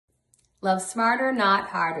Love smarter, not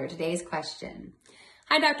harder. Today's question.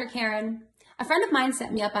 Hi, Dr. Karen. A friend of mine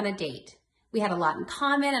set me up on a date. We had a lot in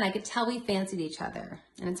common and I could tell we fancied each other.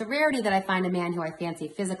 And it's a rarity that I find a man who I fancy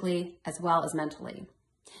physically as well as mentally.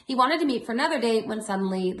 He wanted to meet for another date when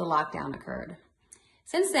suddenly the lockdown occurred.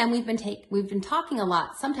 Since then, we've been talking a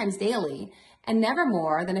lot, sometimes daily, and never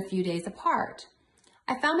more than a few days apart.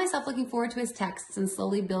 I found myself looking forward to his texts and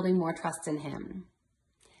slowly building more trust in him.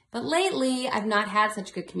 But lately, I've not had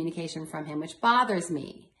such good communication from him, which bothers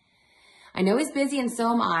me. I know he's busy and so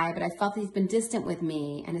am I, but I felt that he's been distant with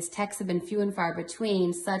me and his texts have been few and far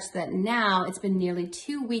between, such that now it's been nearly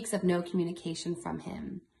 2 weeks of no communication from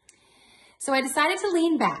him. So I decided to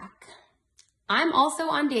lean back. I'm also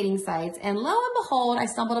on dating sites, and lo and behold, I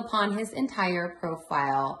stumbled upon his entire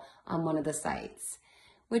profile on one of the sites,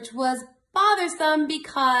 which was bothersome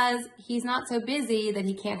because he's not so busy that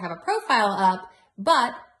he can't have a profile up,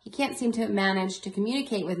 but he can't seem to manage to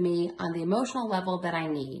communicate with me on the emotional level that I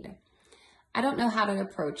need. I don't know how to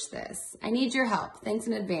approach this. I need your help. Thanks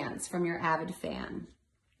in advance from your avid fan.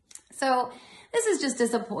 So this is just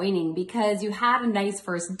disappointing because you had a nice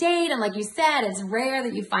first date. And like you said, it's rare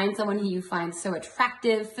that you find someone who you find so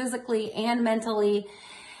attractive physically and mentally.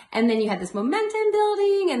 And then you had this momentum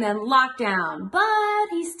building and then lockdown, but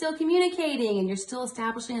he's still communicating and you're still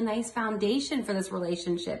establishing a nice foundation for this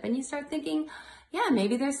relationship. And you start thinking, yeah,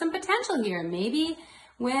 maybe there's some potential here. Maybe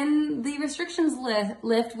when the restrictions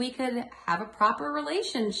lift, we could have a proper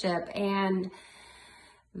relationship. And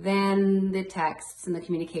then the texts and the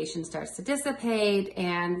communication starts to dissipate.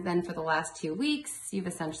 And then for the last 2 weeks, you've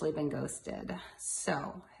essentially been ghosted.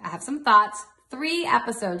 So I have some thoughts, 3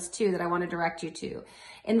 episodes too that I want to direct you to.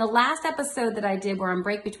 In the last episode that I did, we're on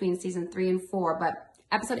break between season 3 and 4, but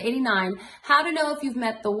episode 89, how to know if you've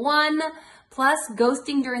met the one, plus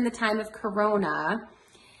ghosting during the time of Corona.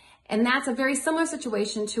 And that's a very similar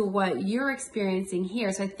situation to what you're experiencing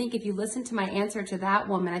here. So I think if you listen to my answer to that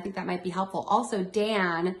woman, I think that might be helpful. Also,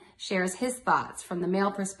 Dan shares his thoughts from the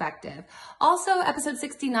male perspective. Also, episode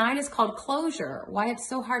 69 is called Closure, Why It's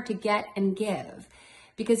So Hard to Get and Give.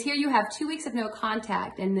 Because here you have 2 weeks of no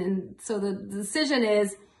contact. And then, so the decision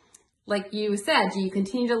is, like you said, do you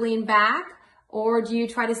continue to lean back? Or do you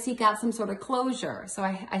try to seek out some sort of closure? So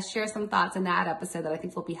I share some thoughts in that episode that I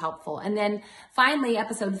think will be helpful. And then finally,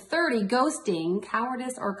 episode 30, Ghosting,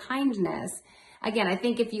 Cowardice or Kindness. Again, I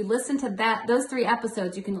think if you listen to those 3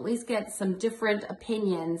 episodes, you can at least get some different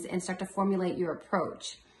opinions and start to formulate your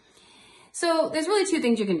approach. So there's really 2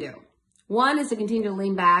 things you can do. One is to continue to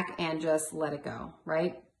lean back and just let it go,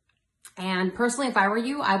 right? And personally, if I were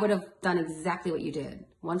you, I would have done exactly what you did.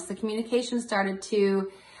 Once the communication started to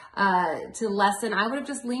lessen, I would have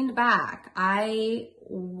just leaned back. I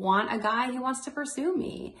want a guy who wants to pursue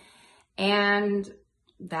me. And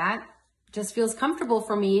that just feels comfortable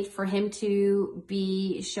for me, for him to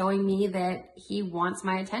be showing me that he wants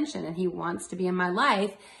my attention and he wants to be in my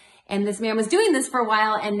life. And this man was doing this for a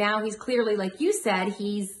while. And now he's clearly, like you said,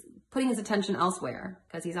 he's putting his attention elsewhere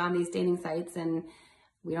because he's on these dating sites and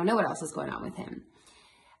we don't know what else is going on with him.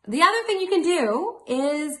 The other thing you can do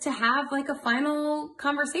is to have like a final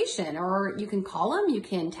conversation, or you can call him, you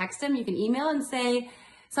can text him, you can email and say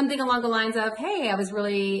something along the lines of, hey, I was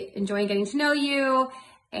really enjoying getting to know you.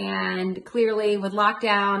 And clearly with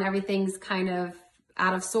lockdown, everything's kind of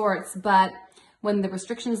out of sorts. But when the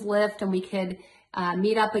restrictions lift and we could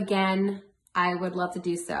meet up again, I would love to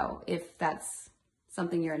do so if that's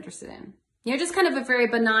something you're interested in. You know, just kind of a very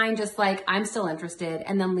benign, just like, I'm still interested,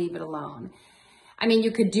 and then leave it alone. I mean,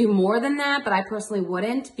 you could do more than that, but I personally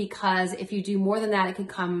wouldn't, because if you do more than that, it could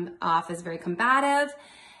come off as very combative.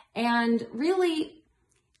 And really,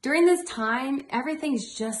 during this time,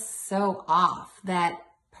 everything's just so off that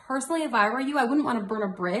personally, if I were you, I wouldn't want to burn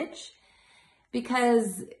a bridge,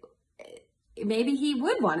 because maybe he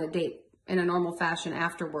would want to date in a normal fashion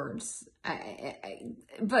afterwards.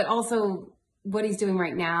 But also, what he's doing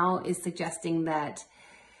right now is suggesting that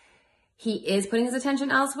he is putting his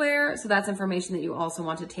attention elsewhere. So that's information that you also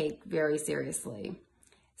want to take very seriously.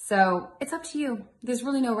 So it's up to you. There's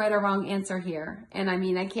really no right or wrong answer here. And I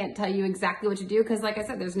mean, I can't tell you exactly what to do because, like I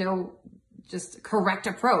said, there's no just correct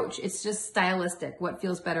approach. It's just stylistic, what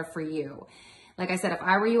feels better for you. Like I said, if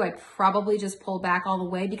I were you, I'd probably just pull back all the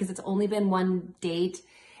way, because it's only been 1 date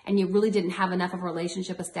and you really didn't have enough of a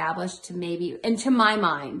relationship established to maybe, and to my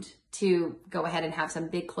mind, to go ahead and have some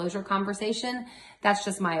big closure conversation. That's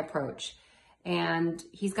just my approach. And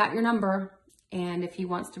he's got your number, and if he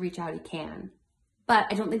wants to reach out, he can. But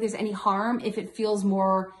I don't think there's any harm if it feels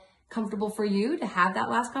more comfortable for you to have that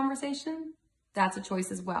last conversation. That's a choice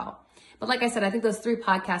as well. But like I said, I think those 3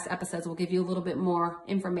 podcast episodes will give you a little bit more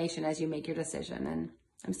information as you make your decision. And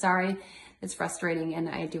I'm sorry. It's frustrating, and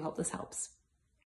I do hope this helps.